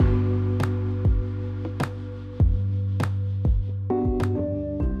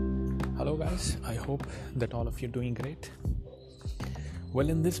hope that all of you are doing great. Well,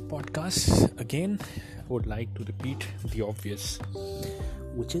 in this podcast, again, I would like to repeat the obvious,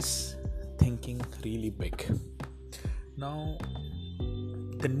 which is thinking really big. Now,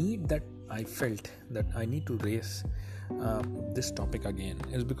 the need that I felt that I need to raise this topic again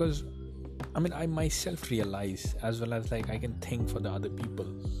is because I myself realize, as well as I can think for the other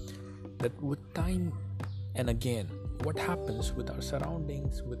people, that with time and again, what happens with our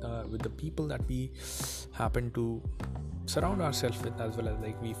surroundings, with the people that we happen to surround ourselves with, as well as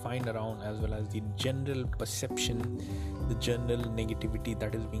we find around, as well as the general perception, the general negativity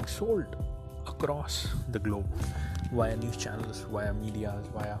that is being sold across the globe via news channels, via media,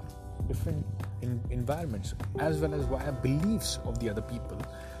 via different environments, as well as via beliefs of the other people.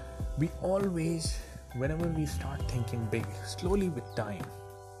 We always, whenever we start thinking big, slowly with time,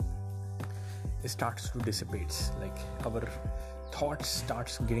 it starts to dissipate. Our thoughts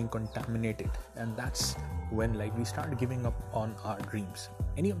starts getting contaminated, and that's when we start giving up on our dreams.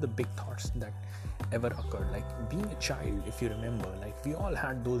 Any of the big thoughts that ever occurred, being a child, if you remember, we all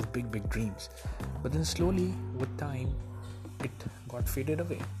had those big dreams, but then slowly with time it got faded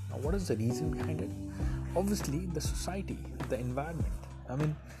away. Now, what is the reason behind it? Obviously, the society, the environment.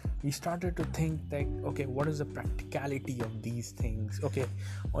 We started to think okay, what is the practicality of these things? Okay,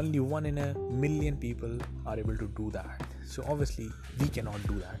 only 1 in a million people are able to do that, so obviously we cannot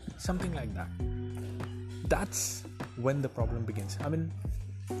do that. Something like that. That's when the problem begins.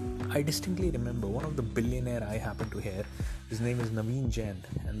 I distinctly remember one of the billionaire I happen to hear. His name is Naveen Jain,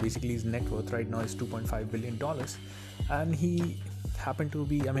 and basically his net worth right now is $2.5 billion. And he happened to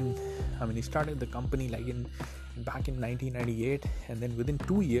be, he started the company back in 1998, and then within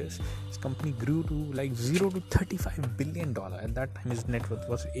 2 years his company grew to 0 to $35 billion. At that time his net worth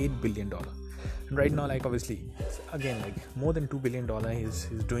was $8 billion. And right now, obviously, again, more than $2 billion, he's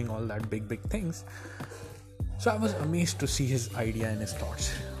doing all that big things. So I was amazed to see his idea and his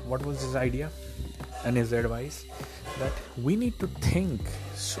thoughts. What was his idea and his advice? That we need to think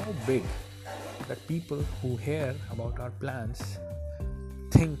so big that people who hear about our plans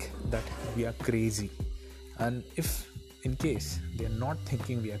think that we are crazy. And if in case they are not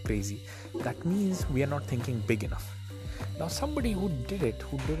thinking we are crazy, that means we are not thinking big enough. Now, somebody who did it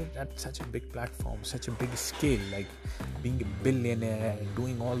at such a big platform, such a big scale, being a billionaire,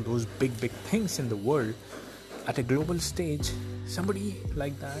 doing all those big things in the world at a global stage, somebody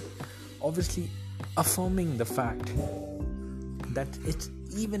like that obviously affirming the fact that it's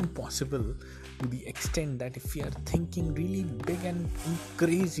even possible to the extent that if we are thinking really big and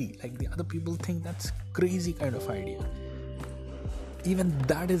crazy, the other people think that's crazy kind of idea, even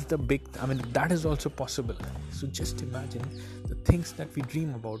that is that is also possible. So just imagine the things that we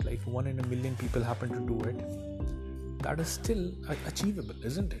dream about, 1 in a million people happen to do it. That is still achievable,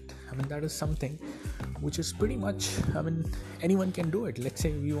 isn't it? That is something which is pretty much, anyone can do it. Let's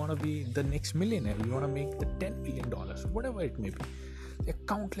say we want to be the next millionaire, we want to make the $10 million, whatever it may be. There are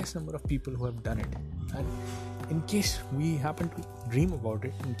countless number of people who have done it. And in case we happen to dream about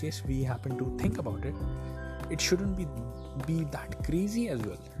it, in case we happen to think about it, it shouldn't be that crazy as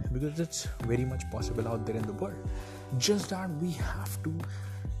well, because it's very much possible out there in the world. Just that we have to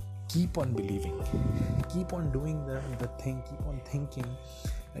keep on believing, keep on doing the thing, keep on thinking,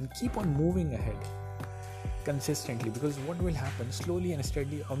 and keep on moving ahead consistently. Because what will happen slowly and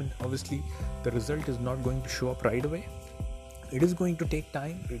steadily, obviously the result is not going to show up right away. It is going to take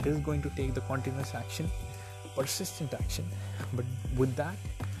time. It is going to take the continuous action, persistent action. But with that,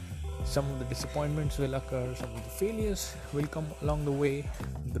 some of the disappointments will occur, some of the failures will come along the way.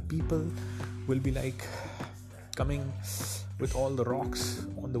 The people will be coming with all the rocks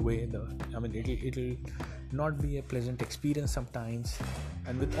on the way. It'll not be a pleasant experience sometimes.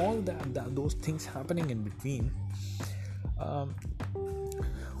 And with all those things happening in between,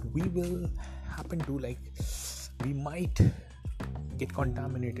 we will happen to we might get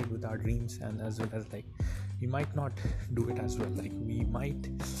contaminated with our dreams, and as well as we might not do it as well. We might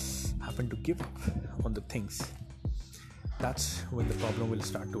happen to give up on the things. That's when the problem will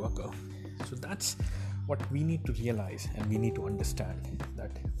start to occur. So that's what we need to realize, and we need to understand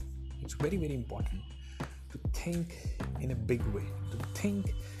that it's very important to think in a big way, to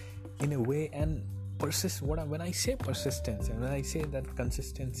think in a way and persist. When I say persistence, and when I say that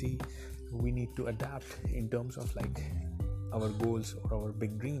consistency, we need to adapt in terms of our goals or our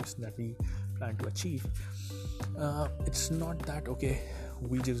big dreams that we plan to achieve. It's not that okay,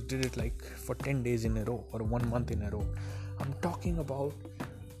 we just did it for 10 days in a row or 1 month in a row. I'm talking about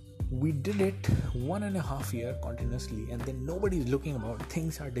we did it 1.5 years continuously, and then nobody's looking about,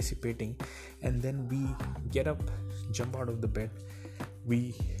 things are dissipating, and then we get up, jump out of the bed,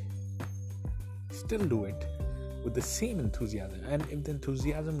 we still do it with the same enthusiasm. And if the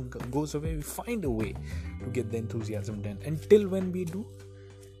enthusiasm goes away, we find a way to get the enthusiasm done. Until when we do,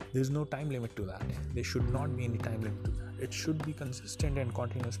 there's no time limit to that. There should not be any time limit to that. It should be consistent and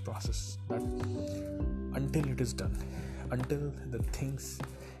continuous process, that until it is done, until the things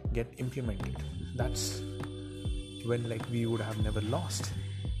get implemented. That's when we would have never lost,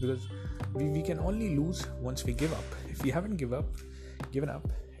 because we can only lose once we give up. If we haven't given up,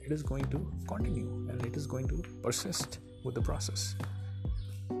 it is going to continue and it is going to persist with the process.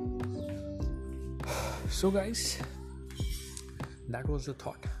 So guys, that was the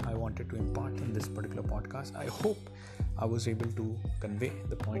thought I wanted to impart in this particular podcast. I hope I was able to convey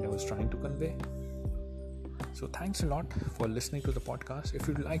the point I was trying to convey. So thanks a lot for listening to the podcast. If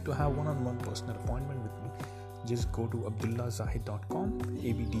you'd like to have one-on-one personal appointment with me, just go to abdullahzahid.com,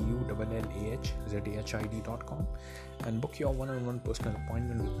 abdullahzahid.com, and book your one-on-one personal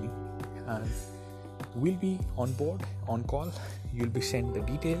appointment with me, and we'll be on board, on call. You'll be sent the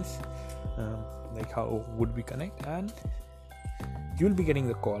details, how would we connect, and you'll be getting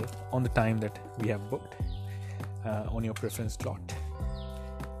the call on the time that we have booked on your preference slot,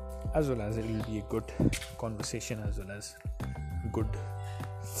 as well as it will be a good conversation, as well as good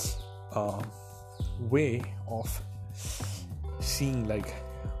way of seeing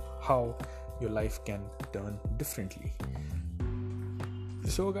how your life can turn differently.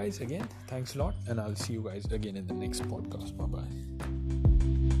 So guys, again, thanks a lot, and I'll see you guys again in the next podcast. Bye bye.